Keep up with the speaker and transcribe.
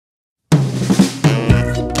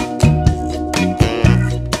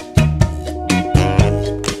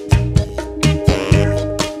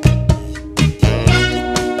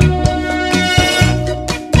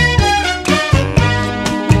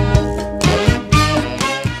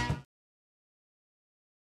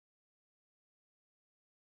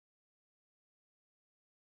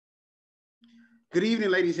Good evening,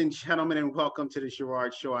 ladies and gentlemen, and welcome to the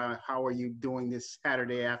Sherard Show. How are you doing this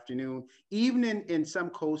Saturday afternoon, evening in some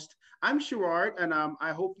coast? I'm Sherard, and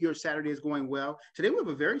I hope your Saturday is going well. Today we have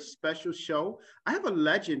a very special show. I have a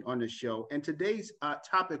legend on the show, and today's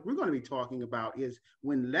topic we're going to be talking about is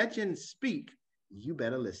when legends speak, you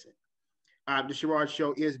better listen. The Sherard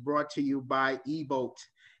Show is brought to you by eBoat.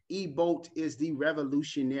 eBoat is the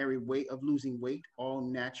revolutionary way of losing weight, all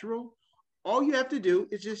natural. All you have to do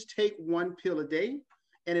is just take one pill a day,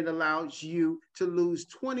 and it allows you to lose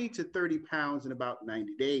 20 to 30 pounds in about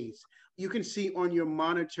 90 days. You can see on your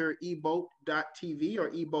monitor eboat.tv or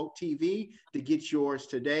eboat TV to get yours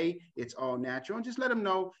today. It's all natural. And just let them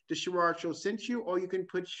know the Sherard Show sent you, or you can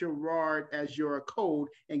put Sherard as your code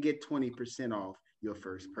and get 20% off your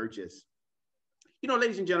first purchase. You know,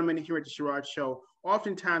 ladies and gentlemen, here at the Sherard Show,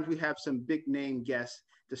 oftentimes we have some big name guests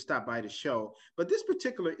to stop by the show. But this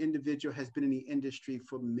particular individual has been in the industry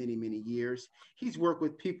for many, many years. He's worked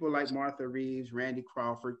with people like Martha Reeves, Randy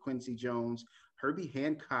Crawford, Quincy Jones, Herbie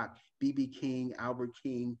Hancock, B.B. King, Albert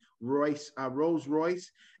King, Rose Royce,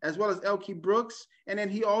 as well as Elkie Brooks. And then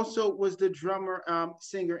he also was the drummer,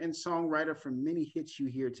 singer, and songwriter for many hits you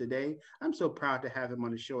hear today. I'm so proud to have him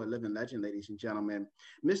on the show, a living legend, ladies and gentlemen.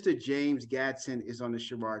 Mr. James Gadson is on the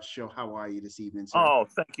Sherard Show. How are you this evening, sir? Oh,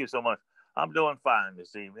 thank you so much. I'm doing fine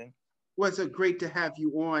this evening. Well, it's great to have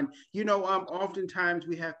you on. You know, oftentimes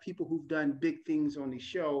we have people who've done big things on the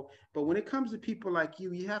show, but when it comes to people like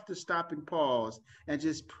you have to stop and pause and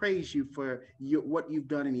just praise you for what you've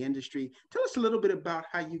done in the industry. Tell us a little bit about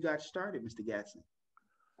how you got started, Mr. Gadson.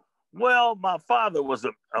 Well, my father was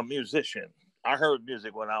a musician. I heard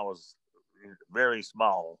music when I was very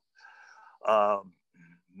small,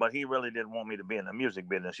 but he really didn't want me to be in the music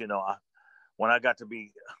business. You know, when I got to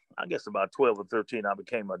be, I guess about 12 or 13, I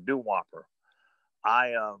became a doo-wopper.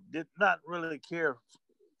 I did not really care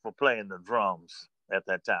for playing the drums at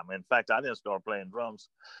that time. In fact, I didn't start playing drums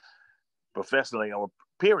professionally or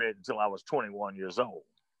period until I was 21 years old.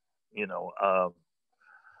 You know,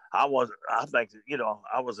 I think, you know,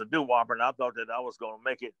 I was a doo-wopper and I thought that I was going to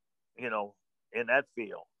make it, you know, in that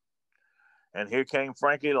field. And here came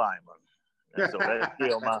Frankie Lyman. And so that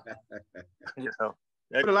killed my, you know.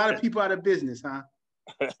 Put a lot of people out of business, huh?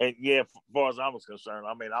 Yeah, as far as I was concerned.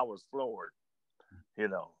 I mean, I was floored, you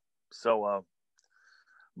know. So,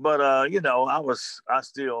 you know, I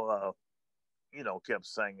still, you know, kept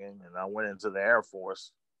singing, and I went into the Air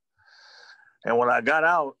Force. And when I got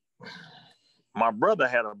out, my brother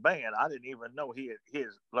had a band. I didn't even know he had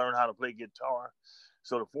learned how to play guitar.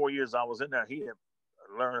 So the 4 years I was in there, he had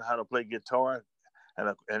learned how to play guitar,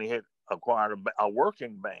 and he had acquired a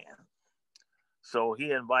working band. So he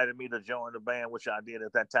invited me to join the band, which I did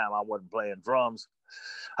at that time. I wasn't playing drums.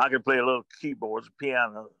 I could play a little keyboards,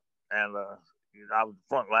 piano, and you know, I was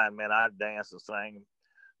front line, man. I danced and sang.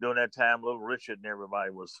 During that time, Little Richard and everybody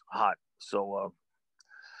was hot. So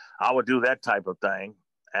I would do that type of thing.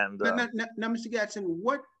 And now, Mr. Gadson,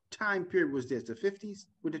 what time period was this? The 50s?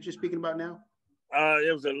 What you're speaking about now?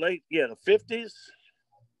 It was the 50s.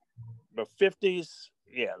 The 50s.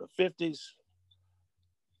 Yeah, the 50s.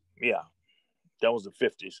 Yeah. That was the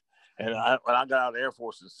 50s. And when I got out of the Air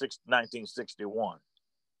Force in 1961.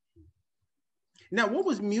 Now, what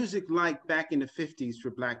was music like back in the 50s for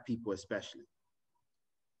Black people especially?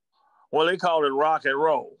 Well, they called it rock and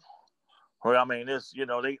roll. Well, I mean, it's, you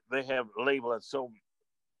know, they have labeled it so,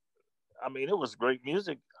 I mean, it was great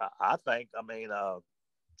music, I think. I mean, a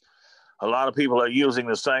lot of people are using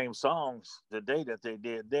the same songs today that they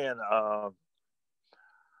did then.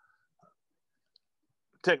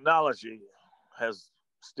 Technology has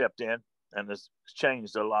stepped in and it's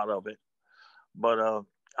changed a lot of it. But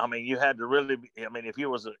I mean, you had to really be, I mean, if you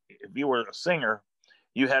were a singer,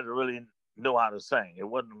 you had to really know how to sing. It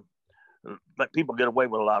wasn't like people get away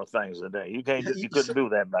with a lot of things today. You couldn't do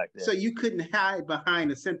that back then. So you couldn't hide behind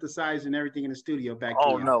a synthesizer and everything in the studio back then.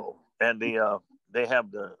 Oh no. And they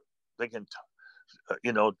can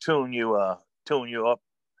you know, tune you up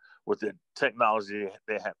with the technology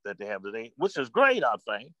they have today, which is great, I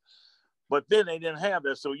think. But then they didn't have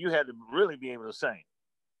that, so you had to really be able to sing,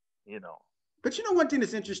 you know. But you know, one thing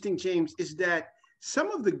that's interesting, James, is that some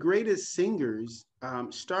of the greatest singers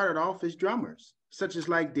started off as drummers, such as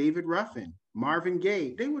like David Ruffin, Marvin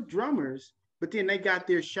Gaye. They were drummers, but then they got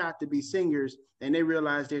their shot to be singers, and they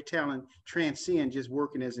realized their talent transcend just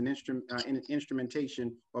working as an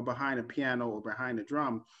instrumentation or behind a piano or behind a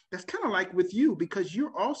drum. That's kind of like with you, because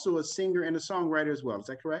you're also a singer and a songwriter as well. Is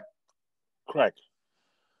that correct? Correct.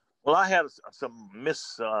 Well, I had some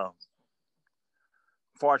misfortunes.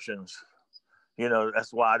 You know,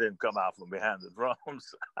 that's why I didn't come out from behind the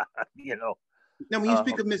drums. You know, Now, when you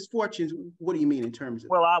speak of misfortunes, what do you mean in terms of?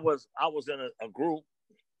 Well, I was in a group,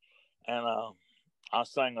 and I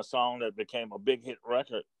sang a song that became a big hit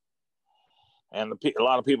record, and a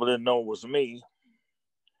lot of people didn't know it was me,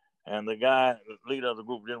 and the leader of the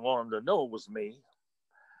group, didn't want them to know it was me,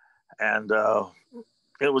 and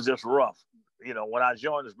it was just rough. You know, when I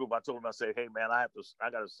joined this group, I told him, I said, "Hey, man, I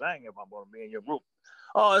got to sing if I'm going to be in your group."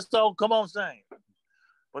 "Oh, it's so, come on, sing."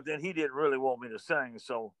 But then he didn't really want me to sing,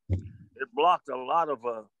 so it blocked a lot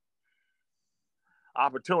of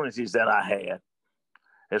opportunities that I had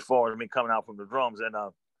as far as me coming out from the drums, and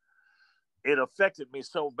it affected me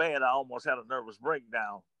so bad I almost had a nervous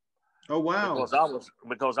breakdown. Oh wow!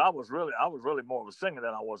 Because I was really more of a singer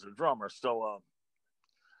than I was a drummer. So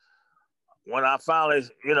when I finally,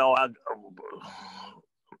 I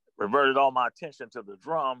reverted all my attention to the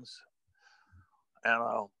drums, and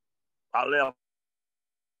I left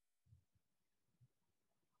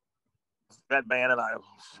that band, and I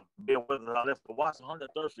left the Watson 100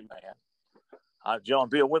 Thirsty band. I joined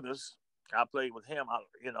Bill Withers. I played with him,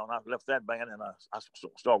 and I left that band, and I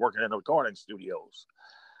started working in the recording studios.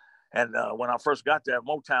 And when I first got there,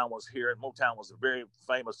 Motown was here, and Motown was a very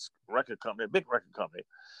famous record company, a big record company.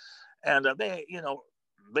 And they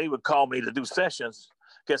would call me to do sessions.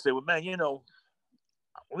 Guess they would, "Man, I didn't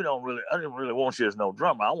really want you as no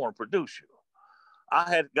drummer. I want to produce you." I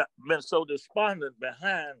had been so despondent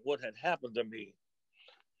behind what had happened to me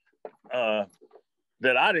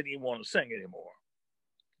that I didn't even want to sing anymore.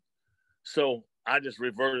 So I just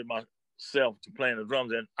reverted myself to playing the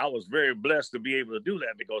drums, and I was very blessed to be able to do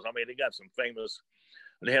that because,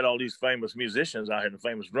 they had all these famous musicians out here, the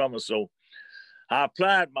famous drummers. So I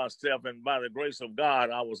applied myself, and by the grace of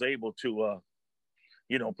God, I was able to,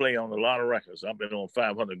 play on a lot of records. I've been on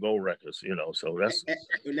 500 gold records, so that's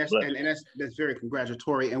very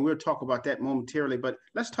congratulatory. And we'll talk about that momentarily, but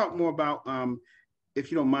let's talk more about,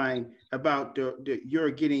 if you don't mind, about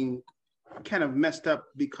you're getting kind of messed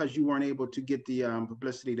up because you weren't able to get the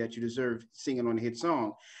publicity that you deserve singing on a hit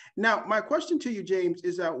song. Now, my question to you, James,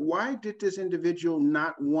 is why did this individual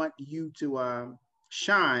not want you to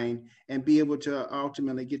shine and be able to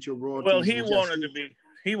ultimately get your royalties? Well,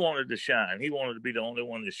 he wanted to shine. He wanted to be the only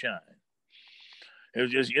one to shine. It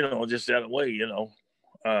was just, just that way,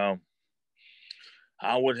 I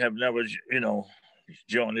would have never,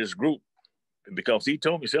 joined this group because he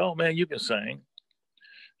told me, said, "Oh man, you can sing."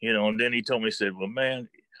 And then he told me, he said, "Well, man,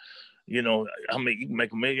 you can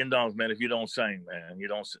make $1 million, man, if you don't sing, man.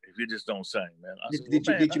 If you just don't sing, man." I said,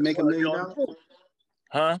 did you make $1 million?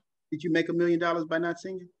 Huh? Did you make $1 million by not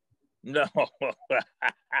singing? No.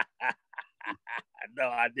 No,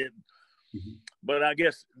 I didn't. Mm-hmm. But I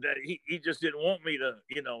guess that he just didn't want me to,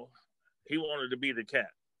 he wanted to be the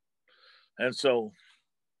cat. And so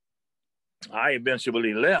I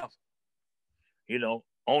eventually left,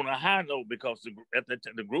 on a high note because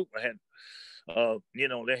the group had,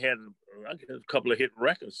 they had a couple of hit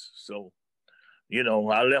records. So,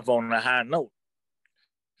 I left on a high note.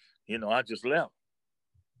 I just left,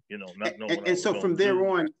 not knowing. And so from there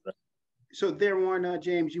on,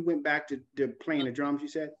 James, you went back to playing the drums, you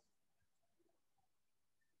said?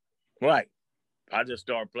 Right. I just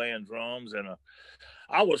started playing drums, and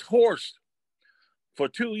I was hoarse for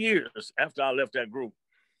 2 years after I left that group.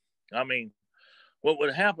 I mean, what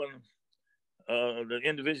would happen, the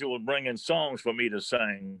individual would bring in songs for me to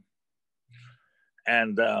sing,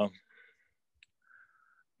 and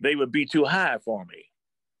they would be too high for me.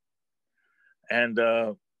 And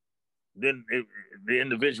then the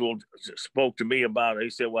individual spoke to me about it. He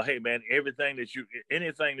said, "Well, hey, man, anything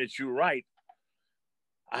that you write,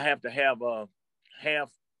 I have to have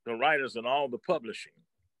half the writers and all the publishing."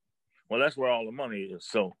 Well, that's where all the money is.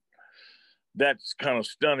 So that's kind of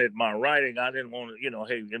stunted my writing. I didn't want to,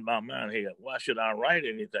 hey, in my mind, hey, why should I write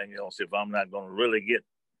anything else if I'm not going to really get,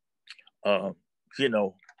 the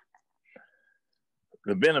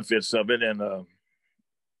benefits of it? And,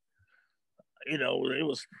 it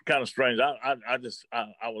was kind of strange. I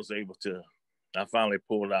was able to, I finally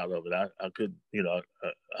pulled out of it. I could,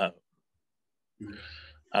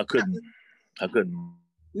 I couldn't.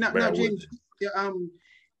 Now, James,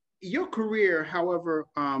 your career, however,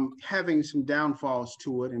 having some downfalls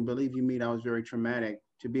to it, and believe you me, that was very traumatic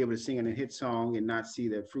to be able to sing in a hit song and not see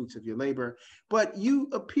the fruits of your labor. But you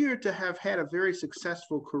appear to have had a very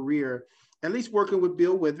successful career, at least working with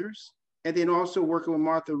Bill Withers, and then also working with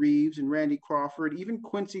Martha Reeves and Randy Crawford, even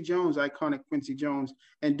Quincy Jones, iconic Quincy Jones,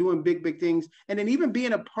 and doing big, big things. And then even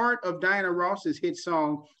being a part of Diana Ross's hit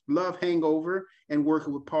song, Love Hangover, and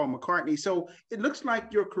working with Paul McCartney. So it looks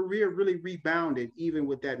like your career really rebounded even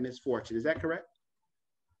with that misfortune. Is that correct?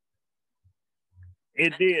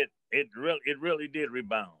 It did. it really did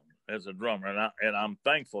rebound as a drummer, and I'm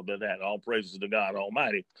thankful to that. All praises to God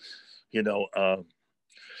Almighty, you know.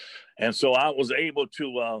 And so I was able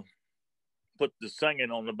to put the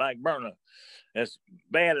singing on the back burner. As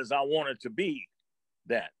bad as I wanted to be,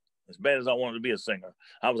 as bad as I wanted to be a singer,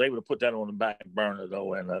 I was able to put that on the back burner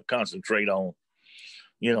though, and concentrate on,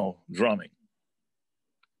 you know, drumming.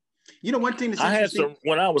 You know, one thing that's I had some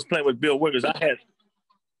when I was playing with Bill Withers. I had,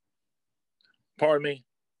 pardon me.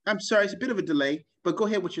 I'm sorry, it's a bit of a delay, but go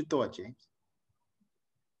ahead with your thought, James.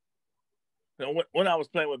 You know, when I was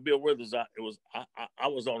playing with Bill Withers, I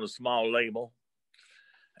was on a small label,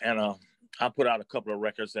 and I put out a couple of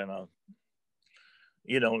records, and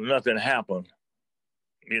you know, nothing happened.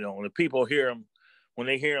 You know, when the people hear them, when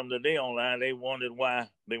they hear them today online, they wondered why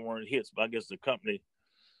they weren't hits. But I guess the company,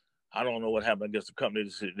 I don't know what happened. I guess the company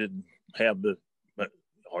just didn't have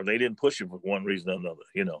or they didn't push it for one reason or another,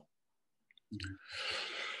 you know. Mm-hmm.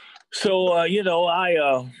 So, you know,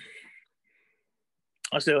 I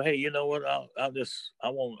said, hey, you know what? I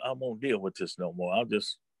won't deal with this no more. I'll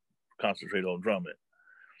just concentrate on drumming.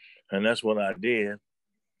 And that's what I did.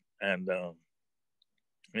 And,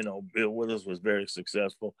 you know, Bill Withers was very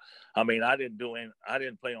successful. I mean, I didn't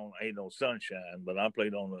play on Ain't No Sunshine, but I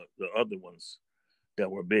played on the other ones that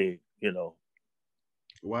were big, you know.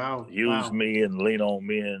 Wow. Use Me and Lean on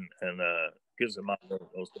Me and Kiss My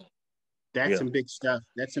those things. That's some big stuff.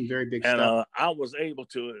 That's some very big stuff. And I was able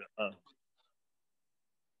to,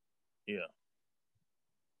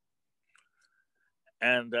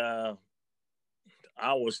 And I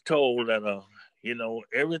was told that, you know,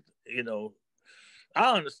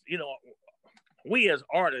 I understand, you know, we as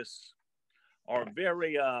artists are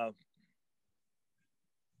very, I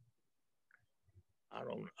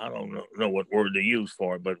don't know what word to use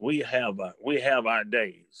for it, but we have our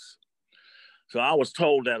days. So I was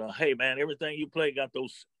told that, hey man, everything you play got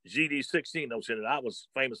those GD 16 notes in it. I was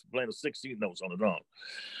famous for playing the 16 notes on the drum.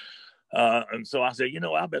 And so I said, you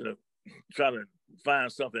know, I better try to find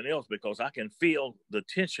something else because I can feel the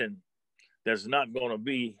tension that's not going to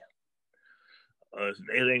be, it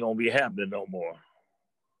ain't going to be happening no more.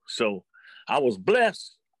 So I was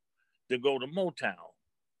blessed to go to Motown.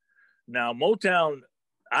 Now, Motown,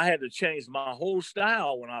 I had to change my whole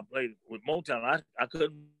style when I played with Motown. I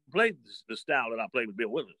couldn't play the style that I played with Bill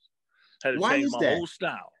Withers. I had to change my whole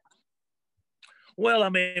style. Well, I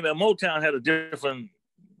mean, Motown had a different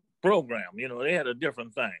program. You know, they had a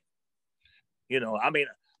different thing. You know, I mean,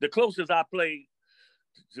 the closest I played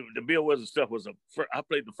to the Bill Withers stuff was the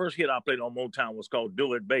first hit I played on Motown was called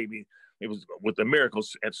Do It Baby. It was with the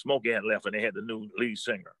Miracles at Smokey had left and they had the new lead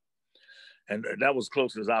singer. And that was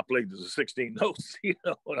close as I played to the 16 notes. You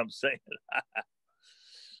know what I'm saying?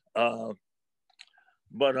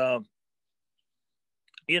 But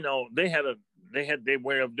you know, they had their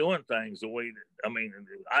way of doing things the way that, I mean,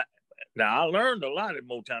 I learned a lot at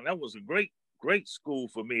Motown. That was a great school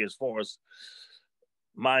for me as far as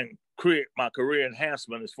my career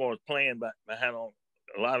enhancement, as far as playing behind on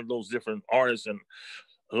a lot of those different artists and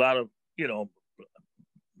a lot of, you know,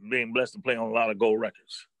 being blessed to play on a lot of gold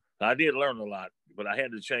records. I did learn a lot, but I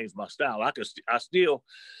had to change my style. I could still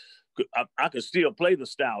play the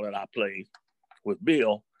style that I played with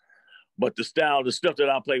Bill, but the stuff that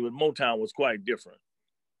I played with Motown was quite different.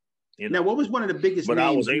 You know? Now, what was one of the biggest names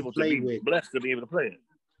I was able to be with? Blessed to be able to play it.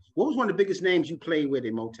 What was one of the biggest names you played with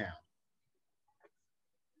in Motown?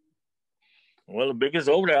 Well, the biggest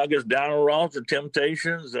over there, I guess, Donald Ross, the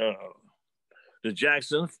Temptations, the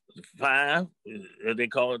Jackson 5, as they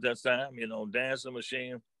call it that time. You know, Dancing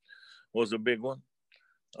Machine was a big one.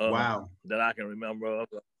 Wow. That I can remember.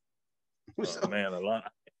 Man, a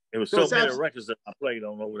lot. It was so many records that I played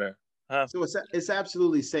on over there. Huh? So it's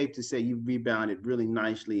absolutely safe to say you rebounded really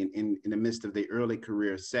nicely in the midst of the early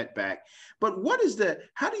career setback. But what's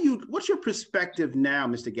your perspective now,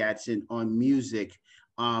 Mr. Gadson, on music,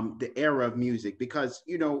 the era of music? Because,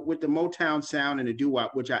 you know, with the Motown sound and the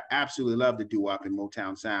doo-wop, which I absolutely love the doo-wop and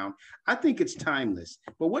Motown sound, I think it's timeless.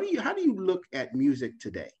 But how do you look at music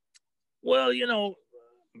today? Well, you know,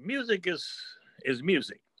 music is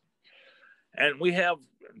music. And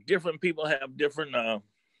different people have different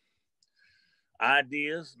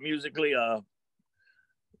ideas musically.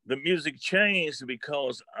 The music changed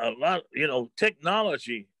because a lot, you know,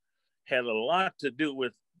 technology had a lot to do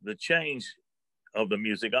with the change of the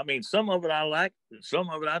music. I mean, some of it I like, some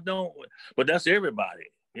of it I don't, but that's everybody,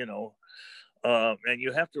 you know. And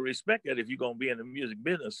you have to respect that if you're going to be in the music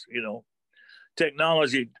business, you know.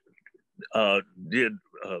 Technology did,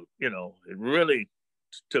 you know, it really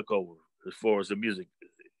took over as far as the music,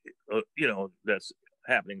 you know, that's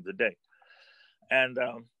happening today. And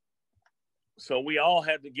so we all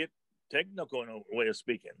had to get technical in a way of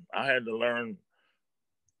speaking. I had to learn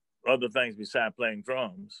other things besides playing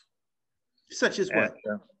drums. Such as what?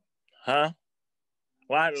 Huh?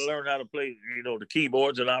 Well, I had to learn how to play, the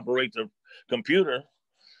keyboards and operate the computer,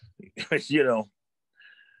 and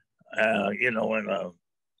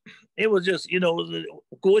it was just,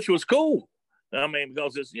 which was cool. I mean,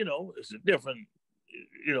 because it's, it's a different,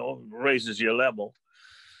 raises your level.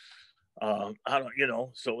 I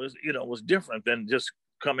don't, so it's, it was different than just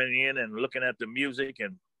coming in and looking at the music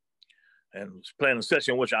and playing a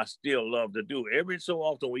session, which I still love to do. Every so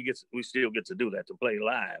often we still get to do that, to play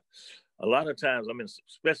live. A lot of times, I mean,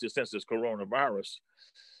 especially since this coronavirus,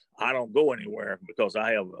 I don't go anywhere because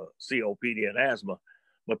I have a COPD and asthma.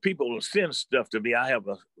 But people will send stuff to me.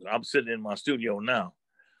 I'm sitting in my studio now.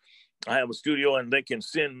 I have a studio and they can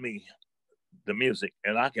send me the music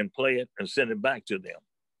and I can play it and send it back to them.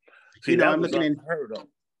 See, I'm looking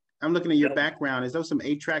at your background. Is those some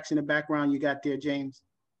 8 tracks in the background you got there, James?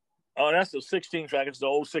 Oh, that's the 16-track. It's the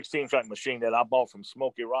old 16-track machine that I bought from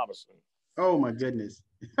Smokey Robinson. Oh my goodness!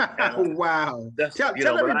 Wow. Tell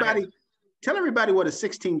everybody what a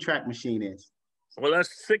 16-track machine is. Well,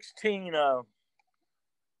 that's 16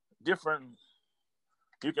 different.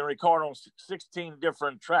 You can record on 16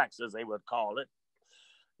 different tracks, as they would call it.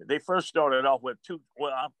 They first started off with 2.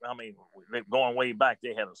 Well, I mean, going way back,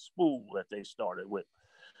 they had a spool that they started with.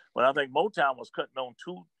 But I think Motown was cutting on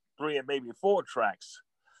 2, 3, and maybe 4 tracks.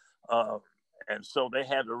 And so they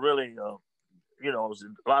had to really, it was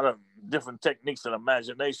a lot of different techniques and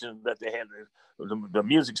imagination that they had. The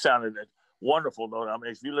music sounded wonderful, though. I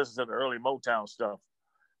mean, if you listen to the early Motown stuff,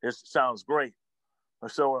 it sounds great.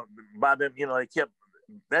 So by then, they kept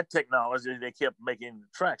that technology, they kept making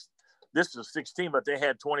tracks. This is 16, but they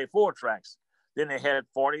had 24 tracks. Then they had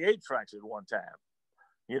 48 tracks at one time,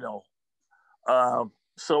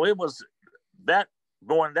 So it was that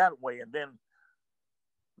going that way. And then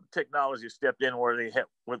technology stepped in where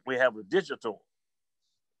we have a digital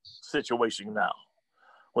situation now,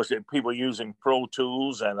 which people using Pro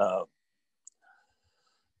Tools and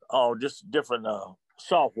just different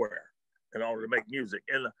software in order to make music.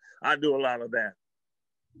 And I do a lot of that.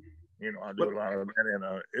 I do a lot of that, and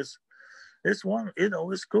it's one,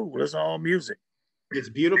 it's cool. It's all music. It's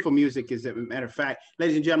beautiful music, as a matter of fact.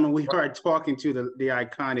 Ladies and gentlemen, we are talking to the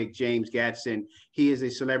iconic James Gadson. He is a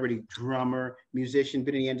celebrity drummer, musician,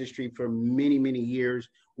 been in the industry for many, many years,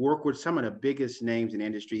 worked with some of the biggest names in the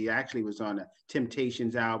industry. He actually was on a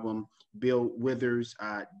Temptations album, Bill Withers,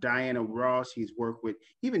 Diana Ross. He's worked with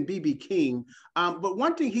even B.B. King. But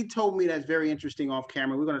one thing he told me that's very interesting off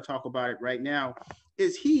camera, we're going to talk about it right now,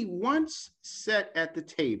 is he once sat at the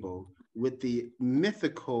table with the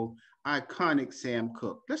mythical, iconic Sam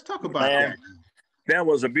Cooke. Let's talk about that. That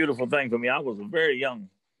was a beautiful thing for me. I was a very young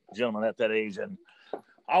gentleman at that age, and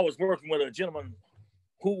I was working with a gentleman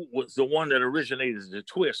who was the one that originated the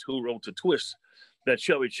twist, who wrote the twist that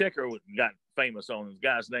Chubby Checker got famous on. The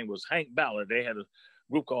guy's name was Hank Ballard. They had a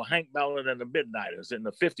group called Hank Ballard and the Midnighters. In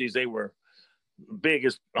the 50s, they were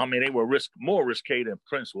biggest. I mean, they were more risque than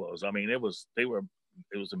Prince was. I mean, it was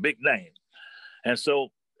a big name. And so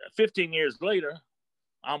 15 years later,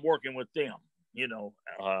 I'm working with them,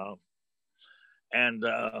 and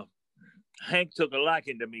Hank took a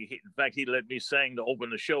liking to me. In fact, he let me sing to open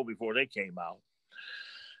the show before they came out.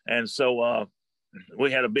 And so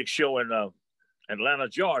we had a big show in Atlanta,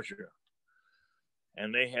 Georgia.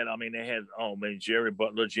 And they had, Jerry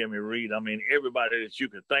Butler, Jimmy Reed. I mean, everybody that you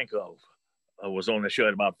could think of was on the show.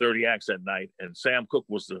 At about 30 acts that night. And Sam Cooke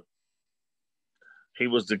was the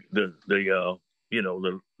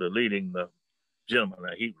leading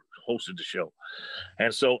gentleman. He hosted the show.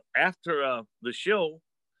 And so after the show,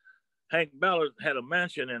 Hank Ballard had a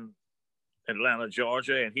mansion in Atlanta,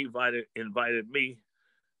 Georgia, and he invited me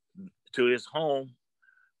to his home,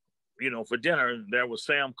 for dinner. And there was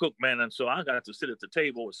Sam Cooke, man. And so I got to sit at the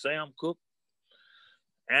table with Sam Cooke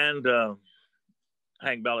and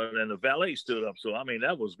Hank Ballard, and the valet stood up. So, I mean,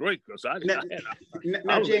 that was great because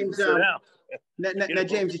James,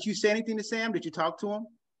 James, did you say anything to Sam? Did you talk to him?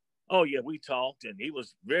 Oh yeah, we talked, and he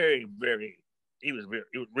was he was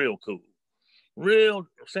real cool.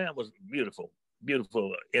 Sam was beautiful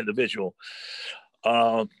individual.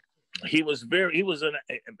 He was an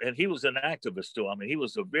activist too. I mean, he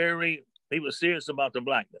was serious about the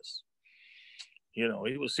blackness. He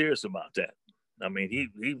was serious about that. I mean,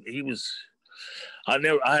 he was. I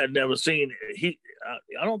had never seen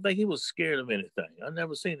I don't think he was scared of anything. I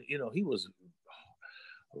never seen it. He was.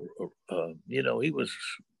 He was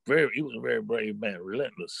a very brave man,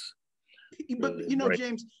 relentless. But Really great.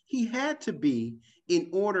 James, he had to be in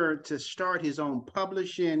order to start his own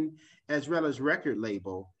publishing as well as record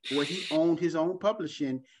label, where he owned his own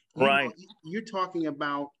publishing. Right, You're talking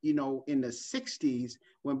about, in the '60s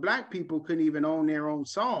when Black people couldn't even own their own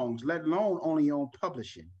songs, let alone only own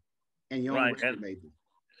publishing and your own right. record label.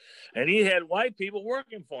 And he had white people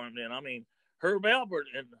working for him then. I mean, Herb Alpert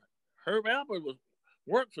was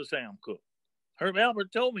worked for Sam Cooke. Herb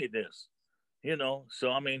Alpert told me this,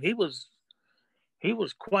 So I mean, he was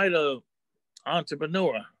quite a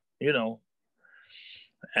entrepreneur,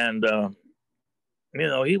 and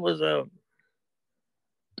he was a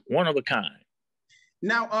one of a kind.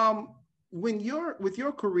 Now, when you're with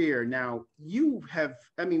your career now,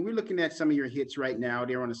 we're looking at some of your hits right now.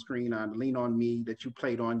 They're on the screen on Lean on Me that you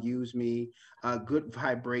played on Use Me, Good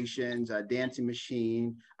Vibrations, Dancing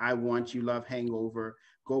Machine, I Want You, Love Hangover,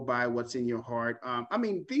 Go By What's in Your Heart.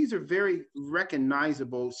 These are very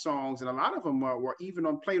recognizable songs, and a lot of them were even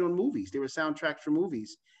played on movies. They were soundtracks for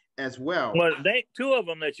movies as well. Well, two of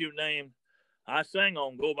them that you named, I sang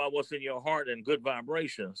on Go By What's in Your Heart and Good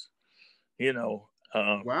Vibrations,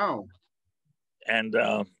 Wow. And,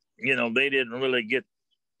 they didn't really get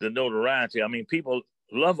the notoriety. I mean, people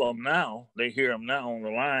love them now. They hear them now on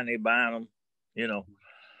the line. They buy them,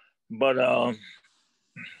 But,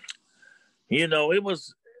 it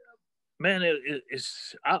was, man,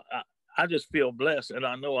 I just feel blessed, and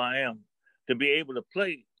I know I am, to be able to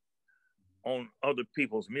play on other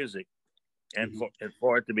people's music and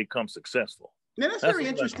for it to become successful. Now, that's very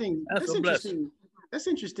interesting. That's interesting. That's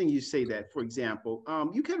interesting you say that. For example,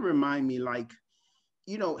 you can remind me, like,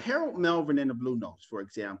 Harold Melvin and the Blue Notes, for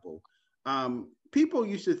example. People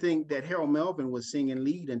used to think that Harold Melvin was singing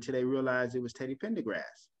lead until they realized it was Teddy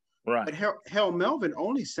Pendergrass. Right. But Harold Melvin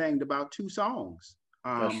only sang about 2 songs.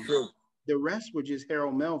 That's true. The rest were just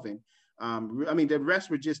Harold Melvin. The rest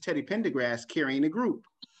were just Teddy Pendergrass carrying the group.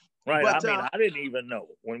 Right. But, I didn't even know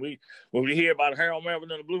when we hear about Harold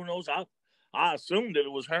Melvin and the Blue Notes. I assumed that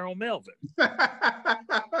it was Harold Melvin.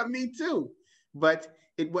 Me too, but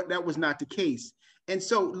that was not the case. And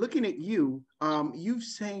so, looking at you, you've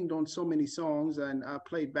sang on so many songs and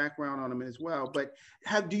played background on them as well. But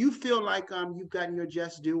do you feel like you've gotten your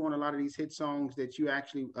just due on a lot of these hit songs that you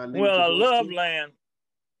actually? Well, Love Land,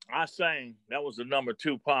 I sang. That was the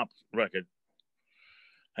 #2 pop record,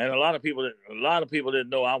 and a lot of people didn't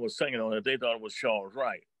know I was singing on it. They thought it was Charles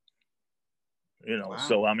Wright. Wow.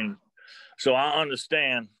 So I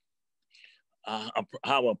understand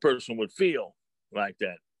how a person would feel like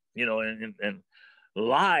that, and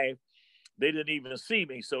live, they didn't even see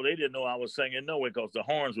me, so they didn't know I was singing nowhere because the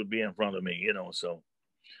horns would be in front of me, So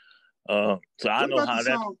I know how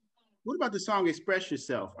that. What about the song "Express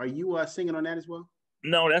Yourself"? Are you singing on that as well?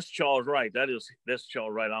 No, that's Charles Wright. That's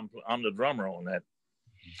Charles Wright. I'm the drummer on that.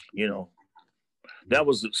 That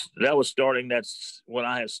was starting. That's when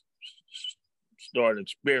I had started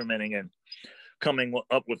experimenting and coming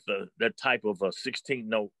up with that type of a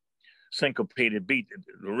 16-note syncopated beat.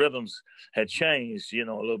 The rhythms had changed, a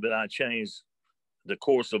little bit. I changed the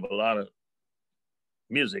course of a lot of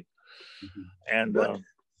music, and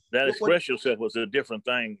that Express Yourself was a different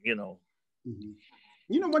thing,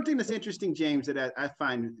 One thing that's interesting, James, that I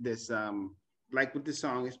find this, like with the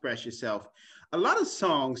song "Express Yourself," a lot of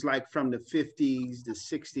songs, like from the '50s, the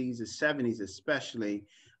 '60s, the '70s, especially.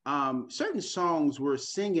 Certain songs were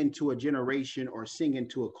singing to a generation or singing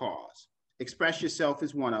to a cause. Express Yourself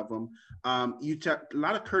is one of them. A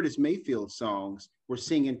lot of Curtis Mayfield songs were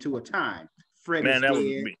singing to a time. Fred is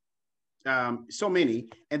Dead. So many.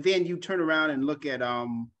 And then you turn around and look at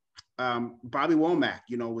Bobby Womack,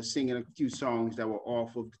 was singing a few songs that were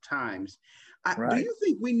off of the times. Right. Do you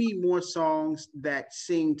think we need more songs that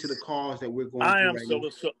sing to the cause that we're going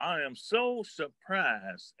through? I am so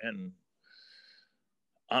surprised, and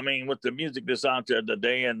with the music that's out there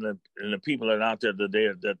today and the people that are out there today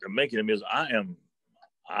that are making the music, I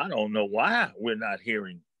don't know why we're not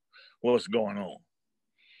hearing what's going on.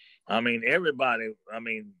 Everybody,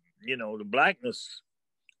 the blackness,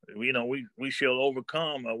 we shall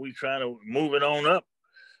overcome. We trying to move it on up.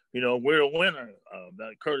 We're a winner.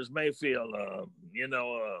 Curtis Mayfield,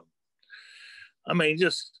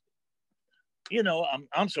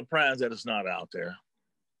 I'm surprised that it's not out there.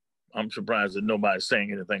 I'm surprised that nobody's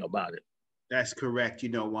saying anything about it. That's correct.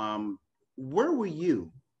 Where were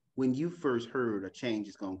you when you first heard a change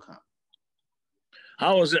is going to come?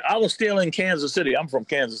 I was still in Kansas City. I'm from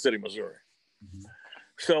Kansas City, Missouri. Mm-hmm.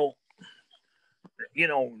 So,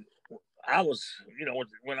 I was,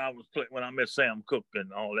 when I met Sam Cooke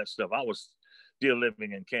and all that stuff, I was still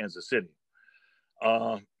living in Kansas City.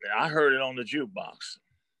 I heard it on the jukebox,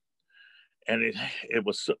 and it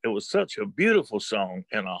was such a beautiful song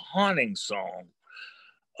and a haunting song.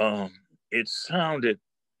 It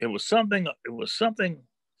was something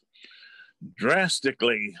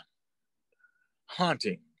drastically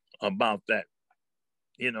haunting about that.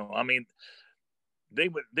 You know, I mean, they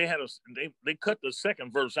cut the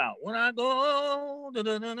second verse out. When I go,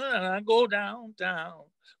 and I go downtown,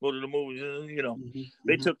 go to the movies, you know,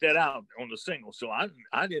 they took that out on the single. So I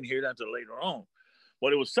didn't hear that till later on.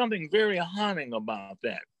 But it was something very haunting about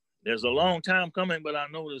that. There's a long time coming, but I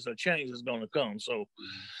know there's a change that's going to come. So,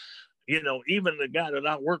 you know, even the guy that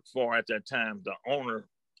I worked for at that time, the owner,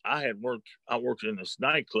 I worked in this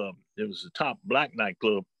nightclub. It was the top black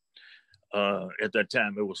nightclub at that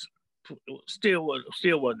time. It still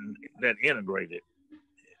wasn't that integrated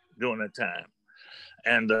during that time.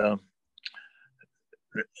 And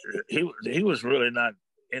he was really not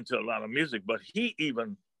into a lot of music, but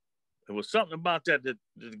it was something about that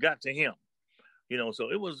got to him, you know.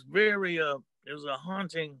 So it was it was a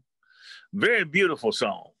haunting, very beautiful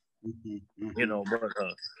song, you know. But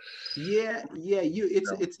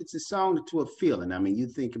it's a song to a feeling. I mean, you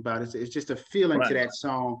think about it, it's just a feeling to that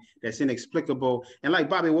song that's inexplicable. And like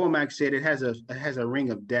Bobby Womack said, it has a ring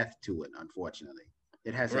of death to it. Unfortunately,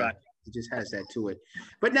 it has it just has that to it.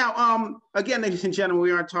 But now, again, ladies and gentlemen, we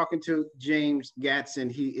are talking to James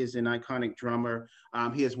Gadson. He is an iconic drummer.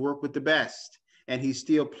 He has worked with the best, and he's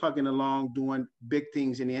still plugging along, doing big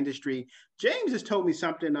things in the industry. James has told me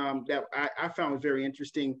something that I found was very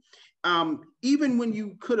interesting. Even when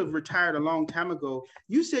you could have retired a long time ago,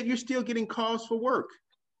 you said you're still getting calls for work.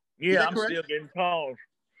 Yeah, I'm still getting calls.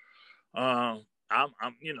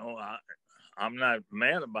 I'm not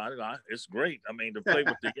mad about it. It's great. I mean, to play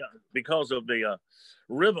with the young, because of the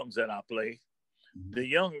rhythms that I play, the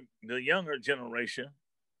younger generation,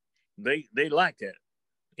 they like that,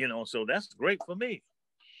 you know. So that's great for me,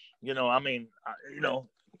 you know. I mean,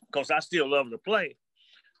 because I still love to play,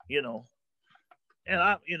 you know. And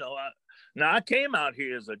now I came out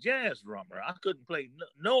here as a jazz drummer. I couldn't play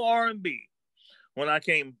no R&B when I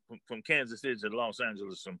came from Kansas City to Los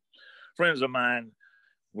Angeles. Some friends of mine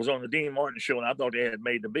was on the Dean Martin show, and I thought they had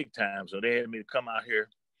made the big time. So they had me to come out here,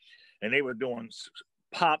 and they were doing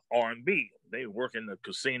pop R&B. They were working the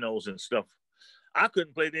casinos and stuff. I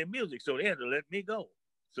couldn't play their music, so they had to let me go.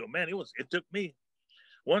 So, man, it took me.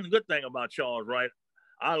 One good thing about Charles Wright,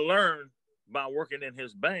 I learned by working in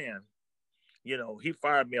his band. You know, he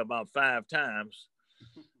fired me about 5 times,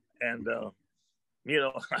 and you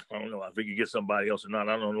know, I don't know if he could get somebody else or not.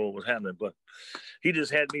 I don't know what was happening, but he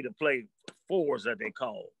just had me to play fours that they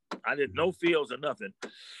call. I did no fields or nothing,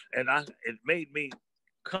 and it made me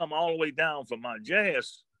come all the way down from my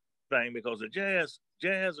jazz thing, because the jazz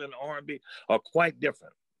and R&B are quite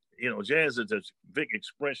different. You know, jazz is a big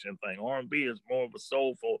expression thing. R&B is more of a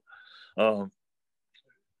soulful,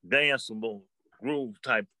 danceable groove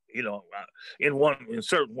type. You know, in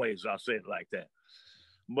certain ways, I'll say it like that.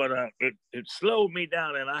 But it slowed me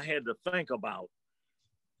down, and I had to think about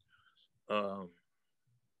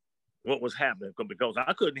what was happening, because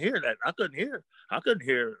I couldn't hear that. I couldn't hear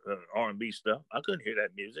R&B stuff. I couldn't hear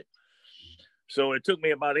that music. So it took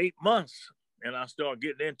me about 8 months, and I started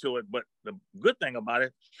getting into it. But the good thing about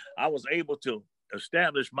it, I was able to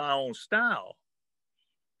establish my own style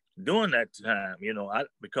during that time. You know,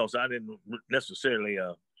 because I didn't necessarily.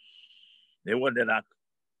 It wasn't that I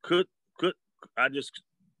could. I just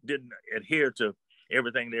didn't adhere to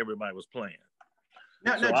everything that everybody was playing.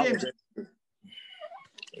 Now, James.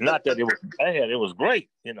 Not that it was bad; it was great,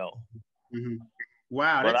 you know.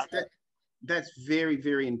 Wow, that's very,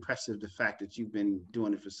 very impressive. The fact that you've been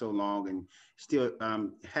doing it for so long and still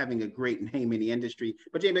having a great name in the industry.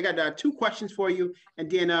 But James, I got 2 questions for you, and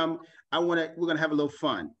then we're gonna have a little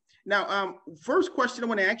fun. Now, first question I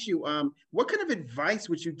want to ask you, what kind of advice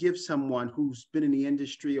would you give someone who's been in the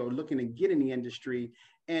industry or looking to get in the industry,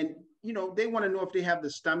 and, you know, they want to know if they have the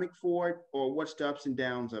stomach for it or what's the ups and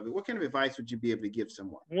downs of it? What kind of advice would you be able to give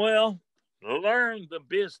someone? Well, learn the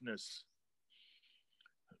business.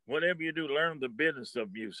 Whatever you do, learn the business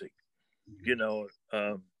of music. You know,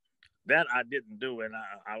 that I didn't do, and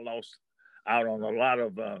I lost out on a lot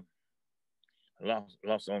of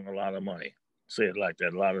lost on a lot of money. Say it like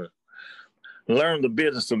that. Learn the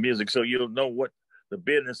business of music, so you'll know what the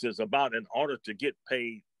business is about in order to get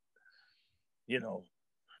paid, you know,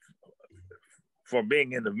 for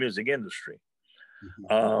being in the music industry.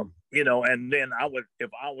 You know, and then if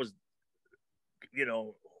I was, you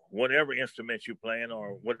know, whatever instrument you're playing,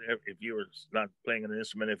 or whatever, if you're not playing an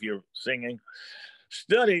instrument, if you're singing,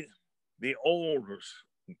 study the old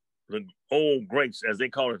greats, as they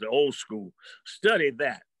call it, the old school. Study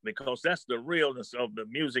that. because that's the realness of the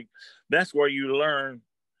music. That's where you learn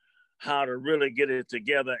how to really get it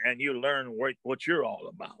together, and you learn what you're all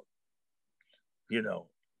about. You know,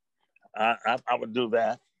 I would do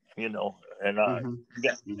that. You know, and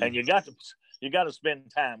and you got to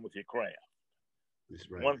spend time with your craft.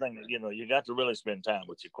 That's right. One thing, you know, you got to really spend time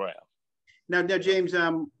with your craft. Now, James,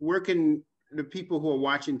 where can the people who are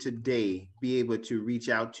watching today be able to reach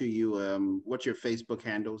out to you? What's your Facebook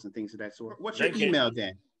handles and things of that sort? What's your email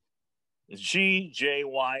then? It's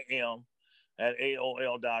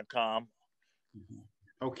GJYM@AOL.com.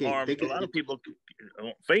 Okay. A lot of people,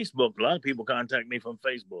 Facebook, a lot of people contact me from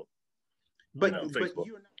Facebook. But you're not,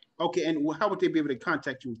 okay, and how would they be able to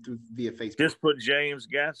contact you via Facebook? Just put James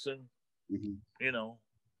Gadson, you know.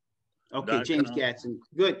 Okay, James Gadson.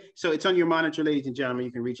 Good. So it's on your monitor, ladies and gentlemen.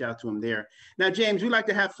 You can reach out to him there. Now, James, we like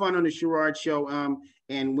to have fun on the Sherard Show.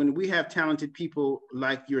 And when we have talented people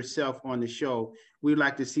like yourself on the show, we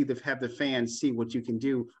like to have the fans see what you can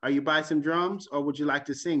do. Are you buying some drums, or would you like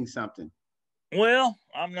to sing something? Well,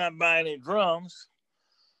 I'm not buying any drums.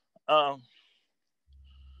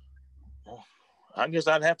 I guess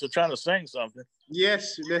I'd have to try to sing something.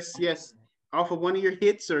 Yes. Off of one of your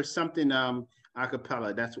hits or something a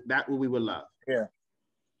cappella. That's what we would love. Yeah.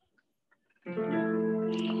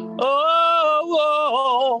 Oh,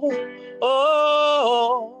 oh,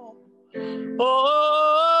 oh,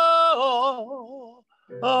 oh,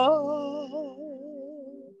 oh,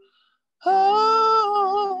 oh,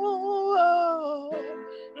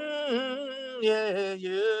 yeah.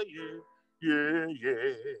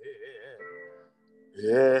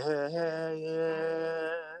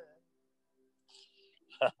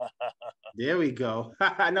 There we go.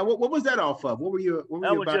 Now, what was that off of? What were you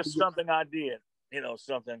that was about just something I did, you know,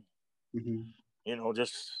 something, you know,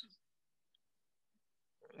 just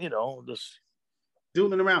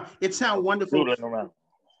doodling around. It sounds wonderful. Doodling around.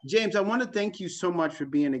 James, I want to thank you so much for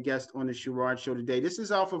being a guest on the Sherard Show today. This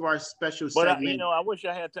is off of our special segment. I wish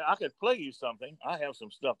I had I could play you something. I have some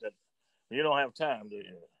stuff that you don't have time to.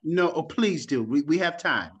 No, please do. We have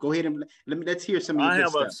time. Go ahead and let's hear some of your I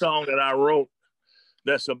have a song that I wrote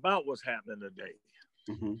that's about what's happening today.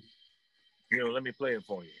 You know, let me play it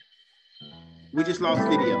for you. We just lost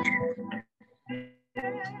video.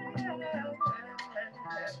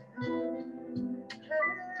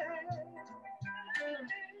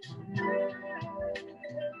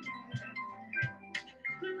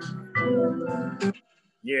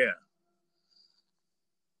 Yeah.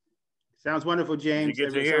 Sounds wonderful, James. Did you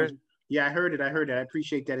get to hear it? Yeah, I heard it. I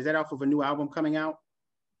appreciate that. Is that off of a new album coming out?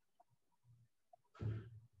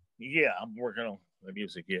 Yeah, I'm working on the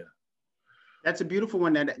music. Yeah. That's a beautiful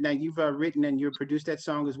one. Now you've written and you've produced that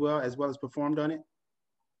song as well as performed on it.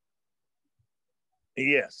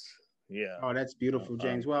 Yes. Yeah. Oh, that's beautiful,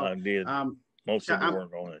 James. Well, I did most of the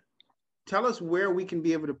work on it. Tell us where we can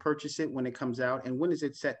be able to purchase it when it comes out, and when is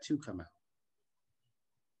it set to come out?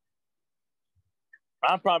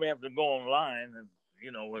 I probably have to go online and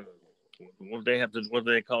what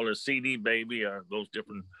they call a CD baby or those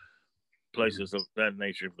different places of that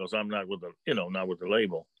nature, because I'm not with the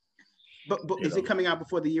label. But is it coming out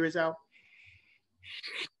before the year is out?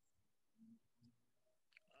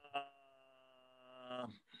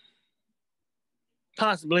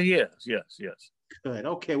 Possibly, yes. Good.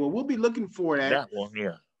 Okay. Well, we'll be looking for that. That one,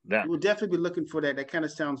 yeah. We'll definitely be looking for that. That kind of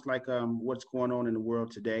sounds like what's going on in the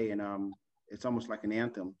world today, and it's almost like an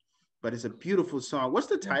anthem. But it's a beautiful song. What's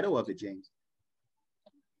the title of it, James?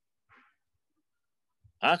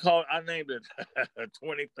 I named it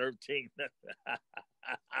 2013. I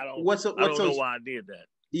don't know why I did that.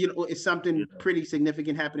 Is something pretty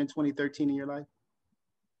significant happened in 2013 in your life?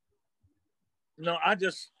 No, I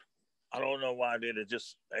don't know why I did it.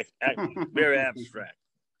 Just very abstract.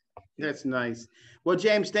 That's nice. Well,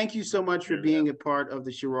 James, thank you so much for being a part of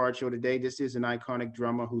the Sherard Show today. This is an iconic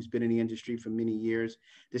drummer who's been in the industry for many years.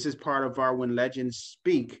 This is part of our When Legends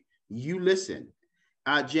Speak, You Listen.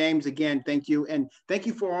 James, again, thank you. And thank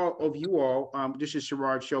you for all of you all. This is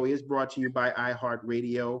Sherard Show. It is brought to you by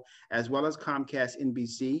iHeartRadio, as well as Comcast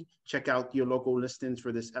NBC. Check out your local listings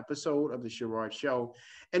for this episode of the Sherard Show.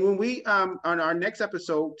 And when we, on our next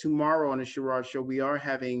episode tomorrow on the Sherard Show, we are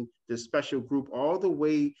having this special group all the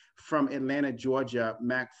way from Atlanta, Georgia.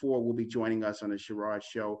 Mac 4 will be joining us on the Sherard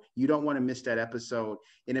Show. You don't want to miss that episode.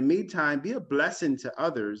 In the meantime, be a blessing to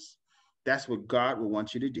others. That's what God will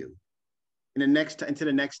want you to do. Until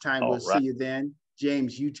the next time, we'll see you then.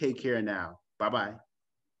 James, you take care now. Bye-bye.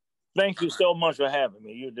 Thank you so much for having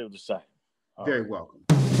me. You do the same. Very welcome.